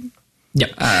the gig.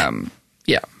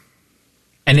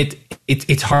 And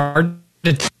it's hard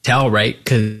to tell, right?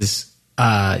 Because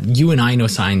you and I know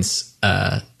signs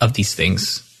of these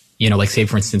things. You know, like say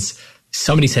for instance,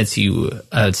 somebody sends you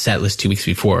a set list 2 weeks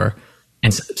before,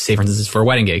 and say for instance it's for a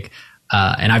wedding gig,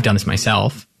 and I've done this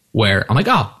myself where I'm like,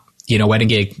 oh, you know, wedding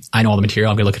gig, I know all the material.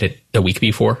 I'm gonna look at it the week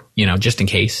before, you know, just in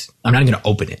case. I'm not going to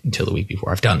open it until the week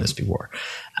before. I've done this before.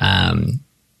 And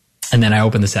then I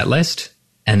open the set list,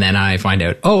 and then I find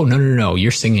out, oh, no,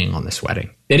 you're singing on this wedding.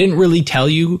 They didn't really tell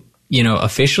you, you know,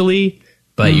 officially,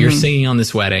 but you're singing on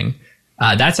this wedding.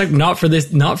 That's like not for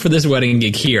this wedding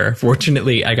gig here.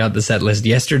 Fortunately, I got the set list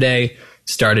yesterday,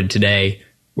 started today.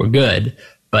 We're good.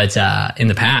 But in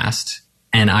the past,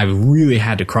 and I really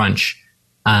had to crunch,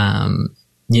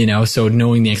 you know, so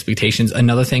knowing the expectations.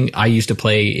 Another thing, I used to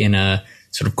play in a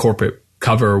sort of corporate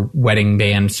cover wedding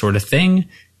band sort of thing.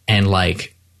 And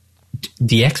like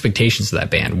the expectations of that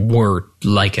band were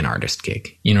like an artist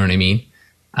gig. You know what I mean?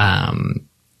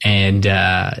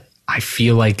 I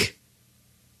feel like,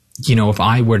 you know, if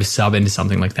I were to sub into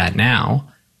something like that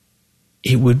now,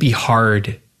 it would be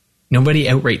hard. Nobody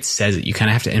outright says it. You kind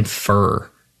of have to infer,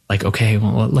 like, okay,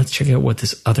 well, let's check out what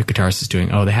this other guitarist is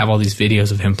doing. Oh, they have all these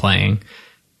videos of him playing,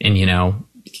 and, you know,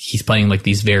 he's playing like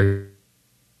these very,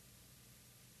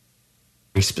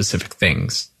 very specific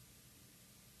things.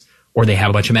 Or they have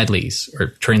a bunch of medleys or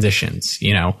transitions,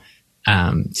 you know,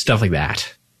 stuff like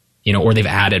that, you know, or they've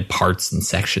added parts and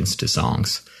sections to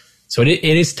songs. So it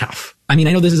is tough. I mean,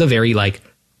 I know this is a very like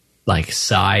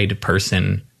side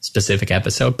person specific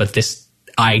episode, but this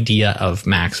idea of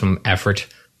maximum effort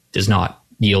does not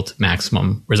yield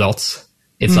maximum results.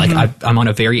 It's like I'm on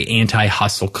a very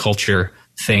anti-hustle culture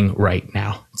thing right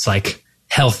now. It's like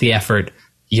healthy effort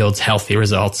yields healthy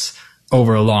results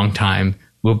over a long time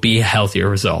will be healthier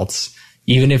results.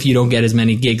 Even if you don't get as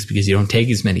many gigs because you don't take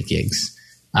as many gigs,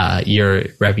 your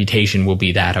reputation will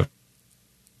be that of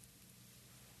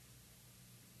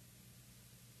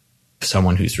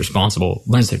someone who's responsible,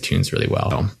 learns their tunes really well.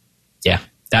 So, yeah,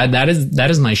 that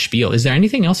is my spiel. Is there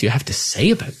anything else you have to say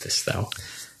about this, though?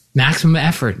 Maximum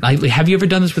effort. Like, have you ever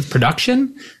done this with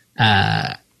production?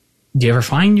 Do you ever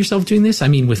find yourself doing this? I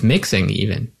mean, with mixing,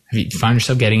 even. Have you found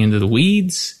yourself getting into the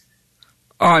weeds?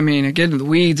 Oh, I mean, I get into the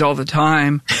weeds all the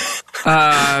time.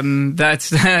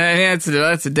 That's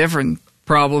a different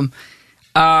problem.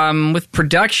 With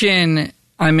production,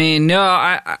 I mean, no,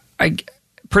 I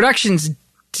production's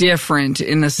different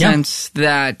in the sense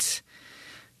that,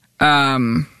 how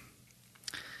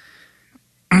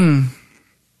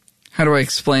do I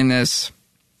explain this?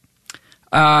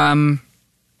 Production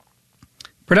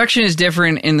is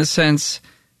different in the sense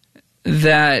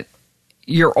that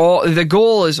the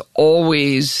goal is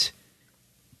always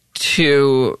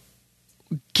to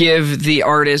give the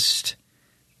artist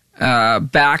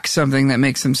back something that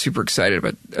makes them super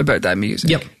excited about that music.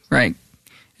 Yep. Right.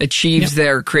 Achieves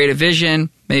their creative vision,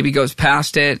 maybe goes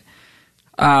past it.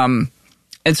 And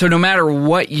so no matter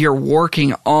what you're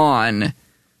working on,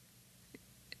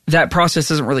 that process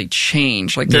doesn't really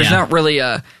change. Like there's not really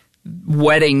a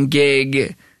wedding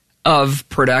gig of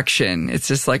production. It's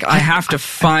just like I have to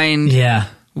find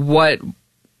what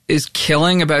is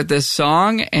killing about this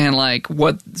song and like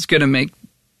what's going to make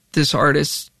this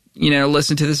artist,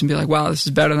 listen to this and be like, wow, this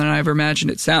is better than I ever imagined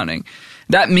it sounding.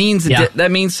 That means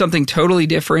that means something totally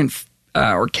different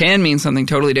or can mean something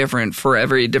totally different for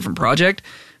every different project.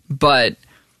 But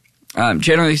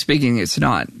generally speaking, it's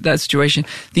not that situation.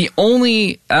 The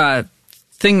only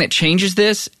thing that changes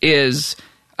this is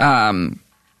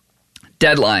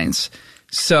deadlines.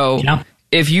 So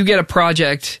if you get a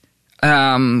project,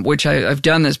 which I've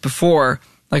done this before,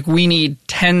 like we need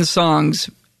 10 songs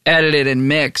edited and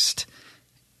mixed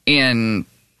in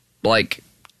like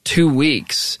 2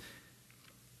 weeks,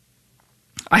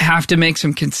 I have to make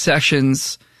some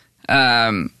concessions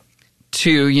to,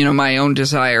 my own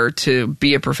desire to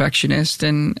be a perfectionist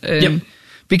and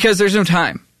because there's no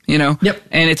time, and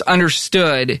it's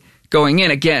understood going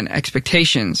in, again,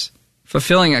 expectations,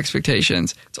 fulfilling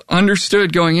expectations. It's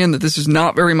understood going in that this is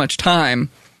not very much time.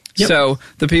 Yep. So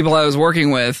the people I was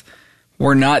working with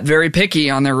were not very picky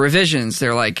on their revisions.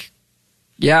 They're like,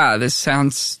 yeah, this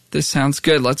sounds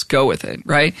good. Let's go with it.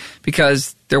 Right.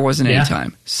 Because there wasn't any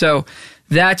time. So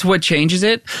that's what changes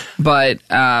it. But,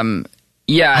 I'm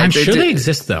sure they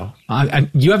exist though.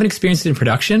 You haven't experienced it in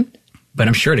production, but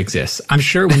I'm sure it exists. I'm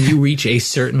sure when you reach a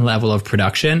certain level of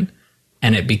production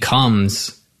and it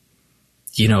becomes,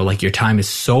 like your time is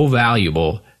so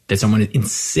valuable that someone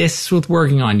insists with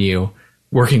working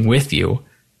with you,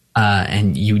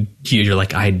 and you're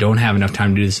like, I don't have enough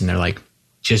time to do this. And they're like,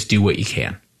 just do what you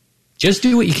can. Just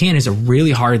do what you can is a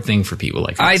really hard thing for people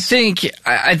like this. I think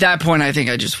at that point, I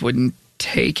just wouldn't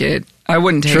take it. I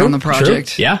wouldn't take on the project.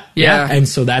 True. Yeah. And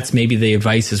so that's maybe the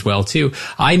advice as well, too.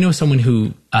 I know someone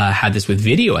who had this with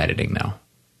video editing, though.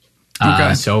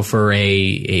 Okay. So for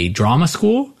a drama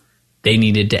school, they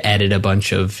needed to edit a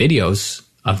bunch of videos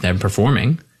of them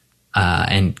performing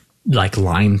and like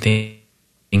line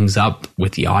things up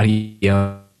with the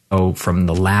audio from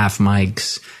the lav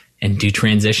mics and do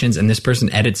transitions. And this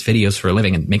person edits videos for a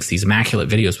living and makes these immaculate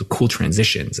videos with cool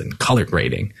transitions and color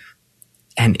grading.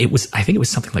 And I think it was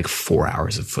something like 4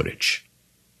 hours of footage.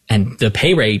 And the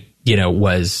pay rate,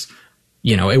 was,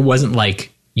 it wasn't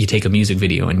like you take a music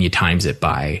video and you times it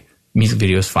by, music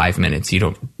video is 5 minutes. You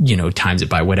don't, times it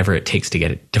by whatever it takes to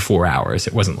get it to 4 hours.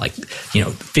 It wasn't like,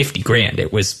 $50,000.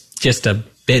 It was just a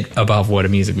bit above what a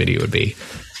music video would be.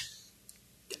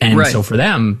 And so for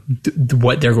them,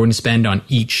 what they're going to spend on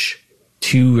each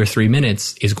 2 or 3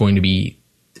 minutes is going to be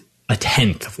a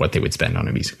tenth of what they would spend on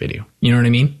a music video. You know what I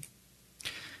mean?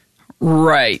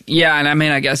 Right. Yeah. And I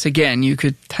mean, I guess, again, you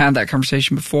could have that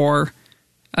conversation before.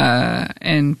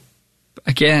 And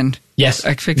again, yes,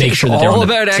 make sure that they're all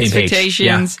about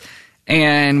expectations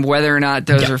and whether or not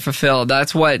those are fulfilled.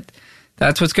 That's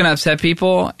what's going to upset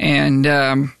people and,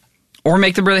 or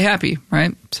make them really happy.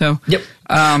 Right. So,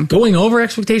 going over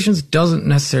expectations doesn't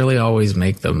necessarily always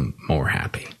make them more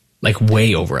happy. Like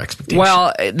way over expectations.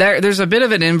 Well, there's a bit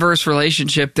of an inverse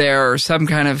relationship there or some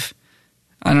kind of,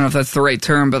 I don't know if that's the right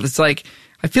term, but it's like,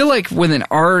 I feel like with an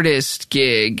artist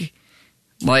gig,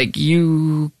 like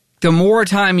the more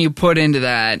time you put into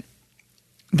that,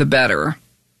 the better.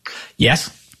 Yes.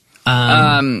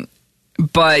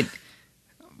 But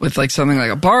with like something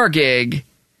like a bar gig,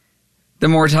 the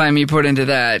more time you put into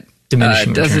that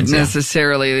Diminishing doesn't returns,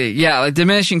 necessarily, like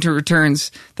diminishing to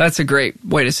returns. That's a great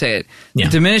way to say it. Yeah.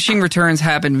 Diminishing returns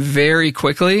happen very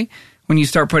quickly when you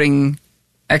start putting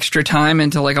extra time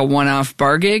into like a one-off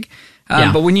bar gig.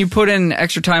 But when you put in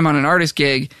extra time on an artist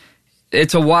gig,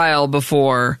 it's a while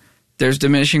before there's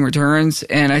diminishing returns.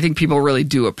 And I think people really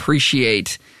do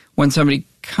appreciate when somebody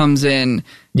comes in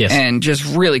and just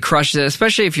really crushes it,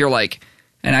 especially if you're like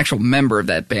an actual member of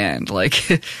that band. Like,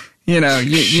 you know,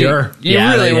 you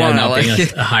really want to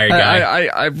like a hired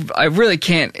guy. I really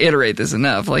can't iterate this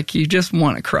enough. Like, you just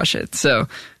want to crush it. So,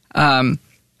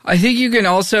 I think you can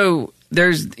also,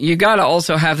 you got to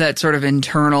also have that sort of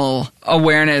internal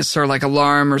awareness or like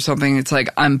alarm or something. It's like,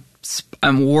 I'm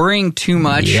worrying too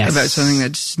much about something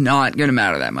that's not going to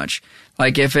matter that much.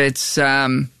 Like if it's,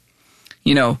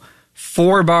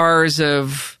 4 bars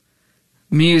of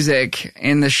music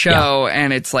in the show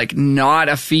and it's like not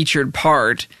a featured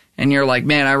part and you're like,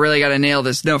 man, I really got to nail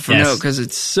this note for note because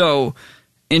it's so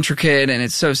intricate and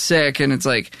it's so sick. And it's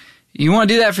like, you want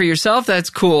to do that for yourself? That's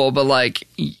cool. But like,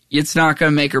 it's not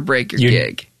going to make or break your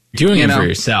gig. Doing it for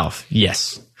yourself.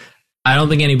 Yes. I don't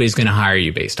think anybody's going to hire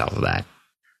you based off of that.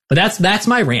 But that's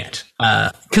my rant.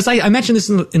 Because I mentioned this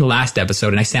in the last episode,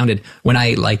 and I sounded, when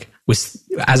I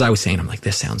as I was saying, I'm like,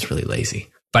 this sounds really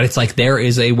lazy. But it's like, there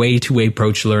is a way to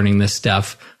approach learning this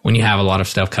stuff when you have a lot of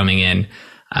stuff coming in,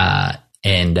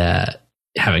 and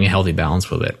having a healthy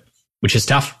balance with it, which is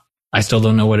tough. I still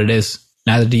don't know what it is.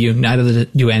 Neither do you. Neither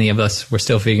do any of us. We're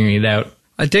still figuring it out.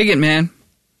 I dig it, man.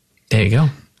 There you go.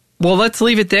 Well, let's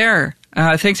leave it there.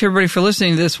 Thanks, everybody, for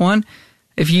listening to this one.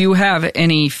 If you have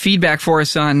any feedback for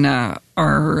us on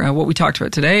our what we talked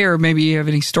about today, or maybe you have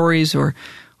any stories or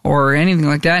anything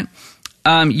like that,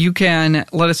 you can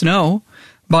let us know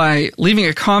by leaving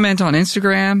a comment on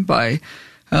Instagram, by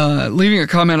leaving a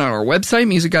comment on our website,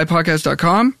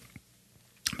 musicguidepodcast.com,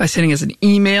 by sending us an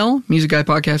email,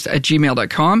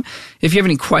 musicguidepodcast@gmail.com. If you have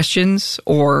any questions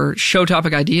or show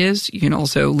topic ideas, you can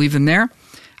also leave them there.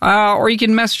 Or you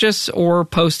can message us or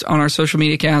post on our social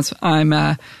media accounts. I'm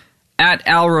at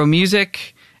Alro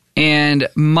Music, and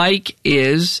Mike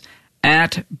is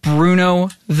at Bruno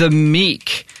the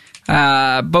Meek,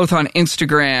 both on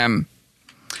Instagram.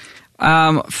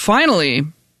 Finally,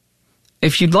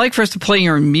 if you'd like for us to play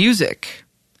your original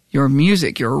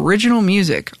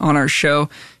music on our show,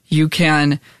 you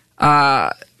can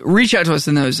reach out to us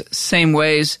in those same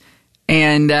ways,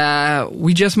 and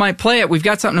we just might play it. We've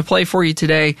got something to play for you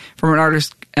today from an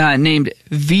artist named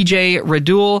VJ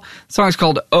Radul. The song is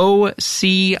called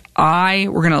OCI.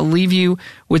 We're going to leave you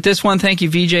with this one. Thank you,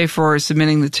 VJ, for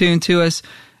submitting the tune to us.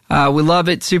 We love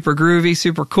it. Super groovy,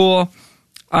 super cool.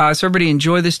 So everybody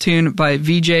enjoy this tune by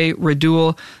VJ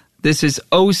Radul. This is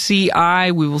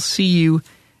OCI. We will see you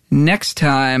next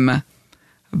time.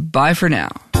 Bye for now.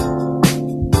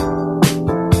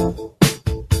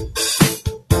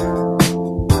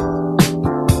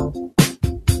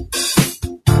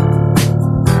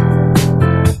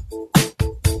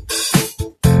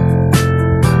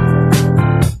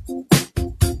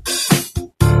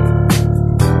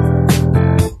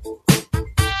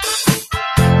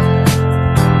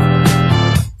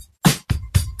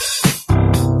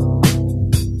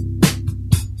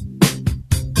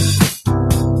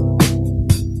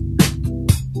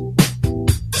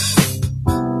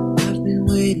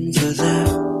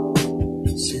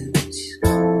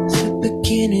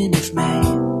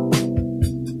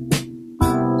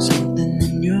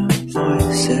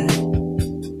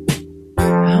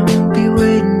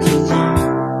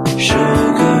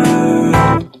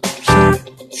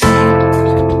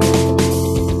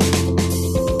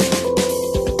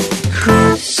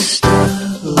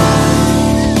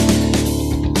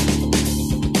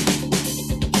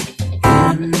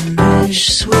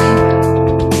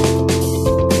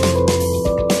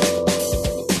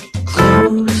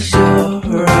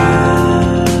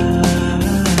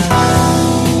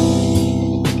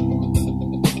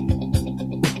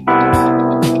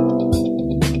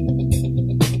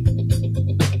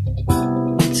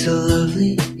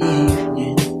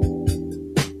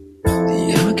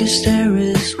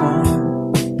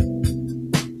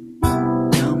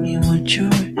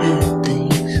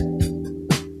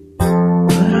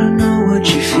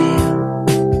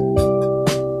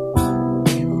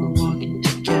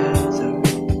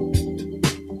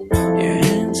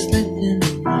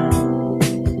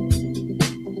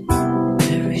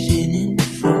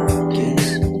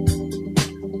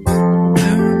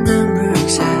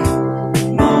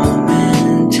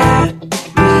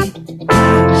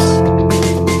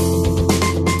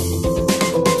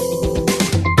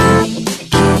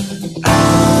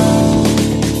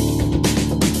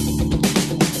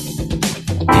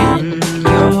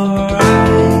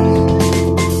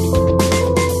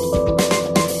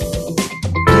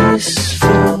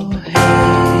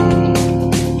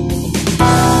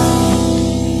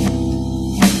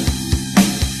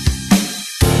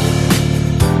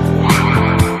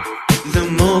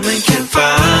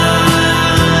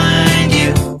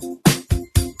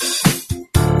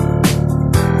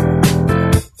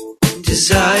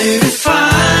 desire to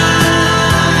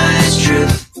find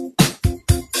truth.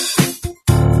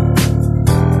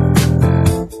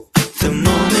 The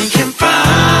moment can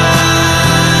find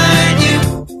you.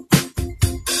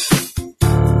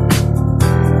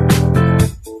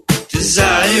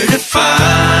 Desire to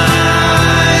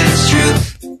find truth.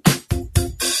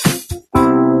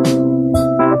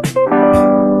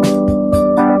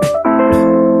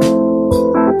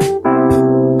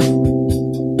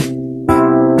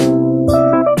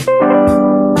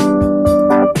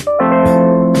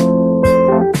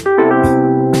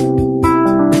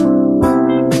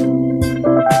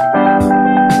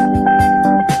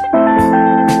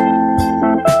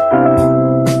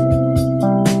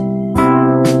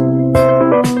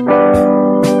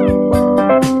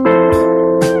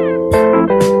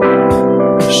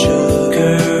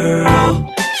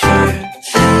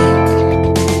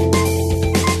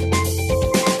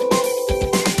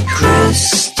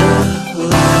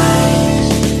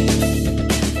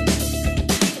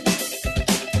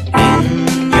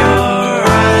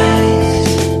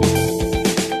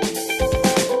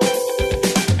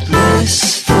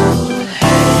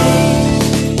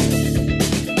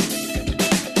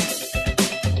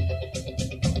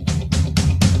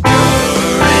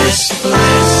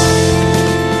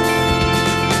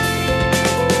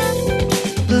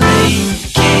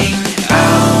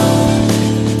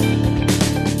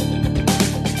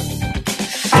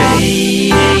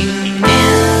 Fading